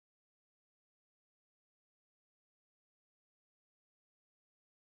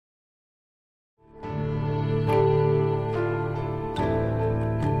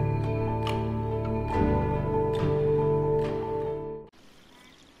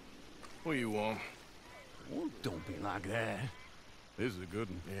What do you want? Well, don't be like that. This is a good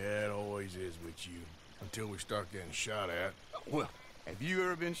one. Yeah, it always is with you. Until we start getting shot at. Well, have you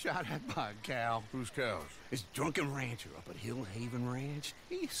ever been shot at by a cow? Whose cows? This drunken rancher up at Hill Haven Ranch.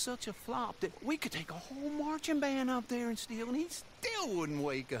 He's such a flop that we could take a whole marching band up there and steal, and he still wouldn't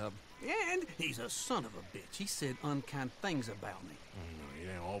wake up. And he's a son of a bitch. He said unkind things about me. It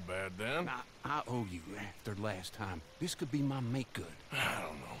ain't all bad then. I owe you after last time. This could be my make-good. I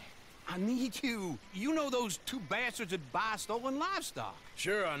don't know. I need you. You know those two bastards that buy stolen livestock.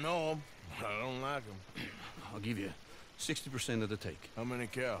 Sure, I know them. I don't like them. I'll give you 60% of the take. How many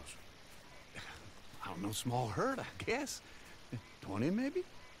cows? I don't know, small herd, I guess. 20 maybe?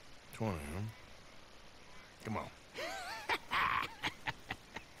 20, huh? Come on.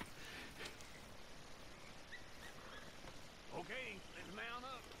 Okay, let's mount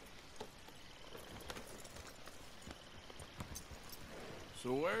up.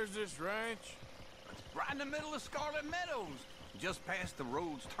 So where's this ranch? Right in the middle of Scarlet Meadows, just past the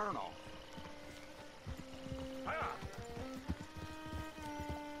road's turnoff.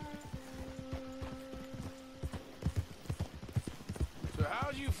 So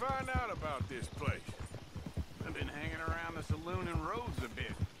how'd you find out about this place? I've been hanging around the saloon and roads a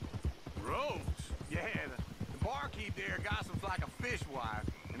bit. Roads? Yeah, the barkeep there gossips like a fishwife,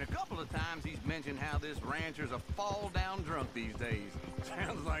 and a couple of times he's mentioned how this rancher's a fall-down drunk these days.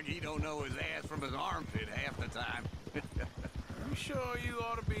 Sounds like he don't know his ass from his armpit half the time. You sure you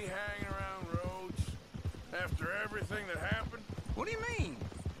ought to be hanging around roads after everything that happened? What do you mean?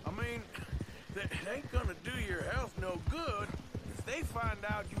 I mean, it ain't gonna do your health no good if they find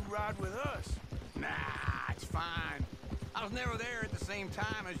out you ride with us. Nah, it's fine. I was never there at the same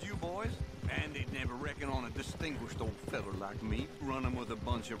time as you boys, and they'd never reckon on a distinguished old feller like me running with a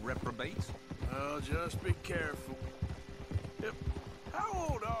bunch of reprobates. Well, just be careful. Yep. How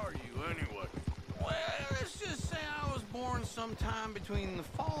old are you, anyway? Well, let's just say I was born sometime between the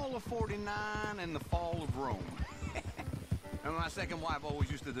fall of '49 and the fall of Rome. And my second wife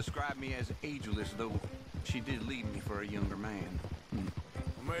always used to describe me as ageless, though she did leave me for a younger man.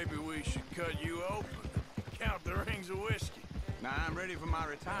 Maybe we should cut you open. Count the rings of whiskey. Now, I'm ready for my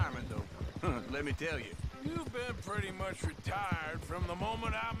retirement, though. Let me tell you. You've been pretty much retired from the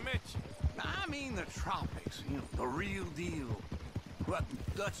moment I met you. Now, I mean the tropics, you know, the real deal. What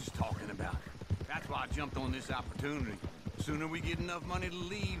Dutch is talking about. That's why I jumped on this opportunity. The sooner we get enough money to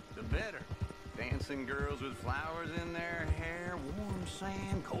leave, the better. Dancing girls with flowers in their hair, warm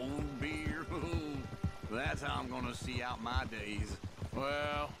sand, cold beer. That's how I'm gonna see out my days.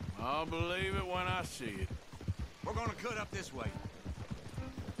 Well, I'll believe it when I see it. We're gonna cut up this way.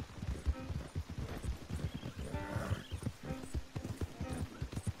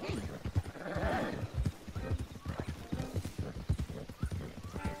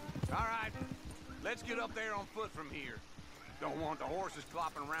 All right, let's get up there on foot from here. Don't want the horses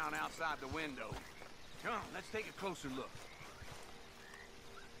flopping around outside the window. Come on, let's take a closer look.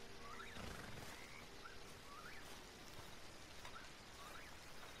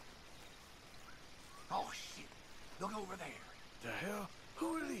 Oh, shit. Look over there. The hell?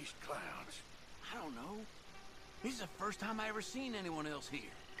 Who are these clowns? I don't know. This is the first time I ever seen anyone else here.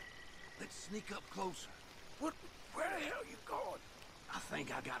 Let's sneak up closer. What? Where the hell you going? I think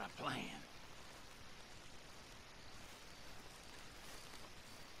I got a plan.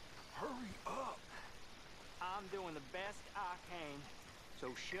 Hurry up. I'm doing the best I can,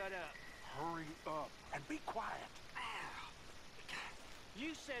 so shut up. Hurry up. And be quiet.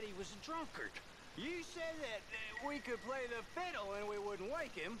 You said he was a drunkard. You said that we could play the fiddle and we wouldn't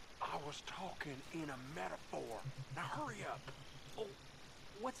wake him. I was talking in a metaphor. Now hurry up. Oh,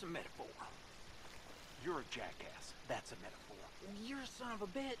 what's a metaphor? You're a jackass. That's a metaphor. You're a son of a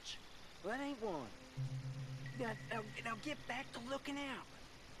bitch. That ain't one. Now get back to looking out.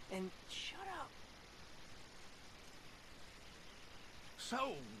 And shut up.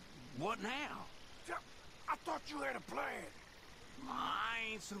 So, what now? I thought you had a plan.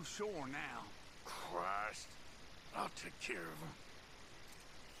 I ain't so sure now. Christ. I'll take care of him.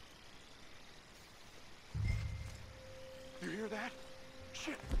 You hear that?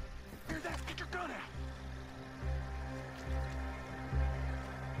 Shit. Hear that? Get your gun out.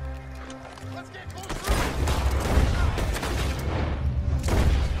 Let's get closer.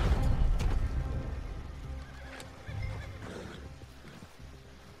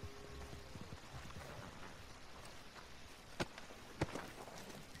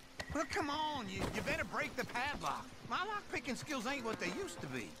 Well, come on, you better break the padlock. My lock-picking skills ain't what they used to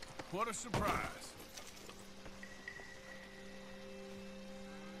be. What a surprise.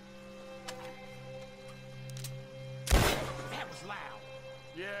 That was loud.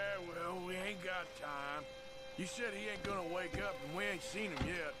 Yeah, well, got time. You said he ain't gonna wake up and we ain't seen him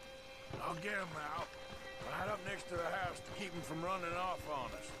yet. I'll get him out. Right up next to the house to keep him from running off on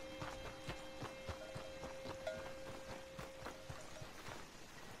us.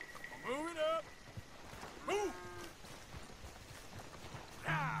 Moving up. Move!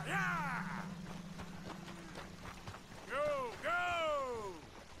 Yeah, yeah! Go, go!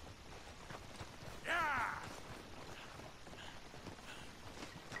 Yeah!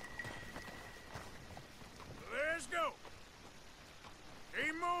 Let's go!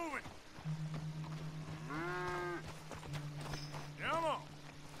 Keep moving! Come on!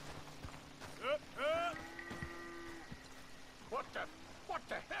 Up, up! What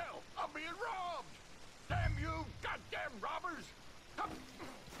the hell? I'm being robbed! Damn you, goddamn robbers!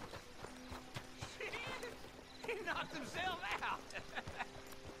 Shit, he knocked himself out!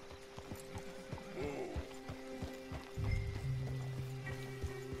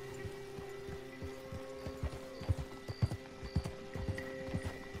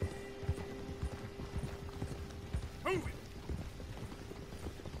 Move it!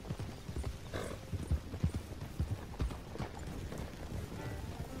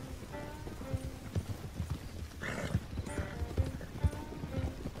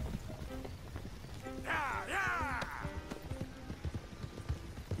 Yeah, yeah!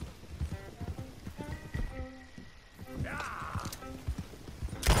 Yeah!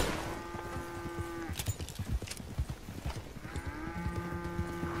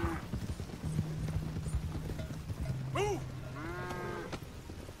 Move!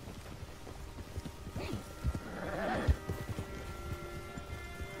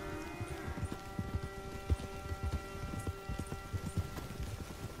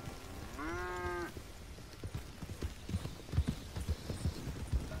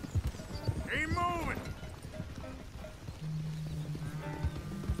 Keep moving!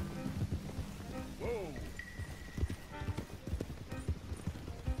 Whoa!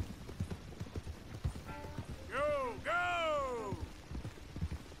 Go, go!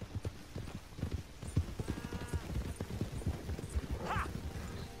 Ha!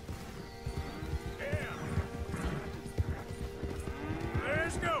 Yeah!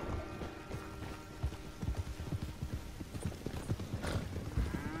 Let's go!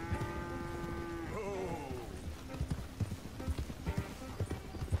 Oh!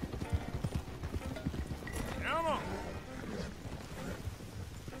 Come on!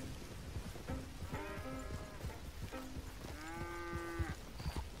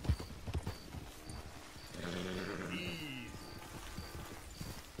 Easy.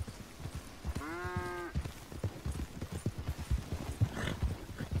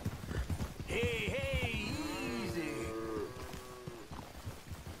 Hey, easy!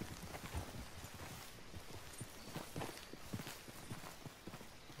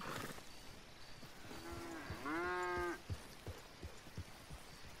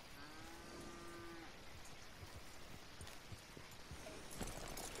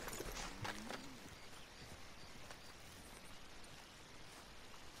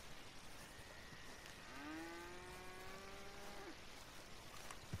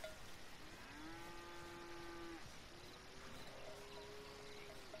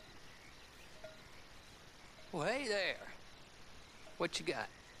 Well, hey there. What you got?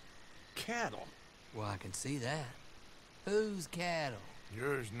 Cattle. Well, I can see that. Whose cattle?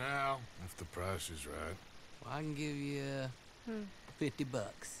 Yours now, if the price is right. Well, I can give you $50.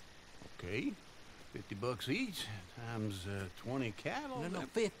 Okay, $50 each, times 20 cattle. No,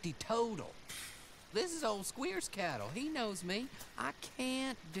 50 total. This is old Squeer's cattle. He knows me. I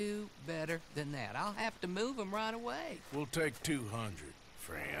can't do better than that. I'll have to move him right away. We'll take 200,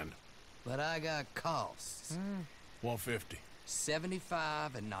 friend. But I got costs. 150.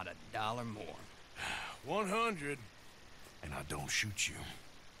 75 and not a dollar more. 100, and I don't shoot you.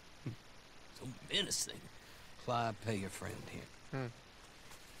 So menacing. Clyde, pay your friend here.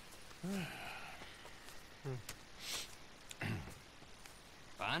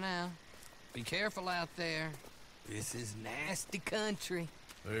 Bye now. Be careful out there. This is nasty country.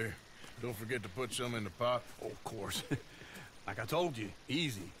 There, don't forget to put some in the pot. Oh, of course. Like I told you,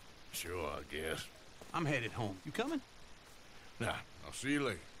 easy. Sure, I guess. I'm headed home. You coming? Nah, I'll see you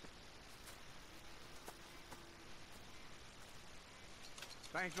later.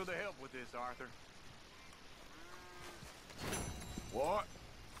 Thanks for the help with this, Arthur. What?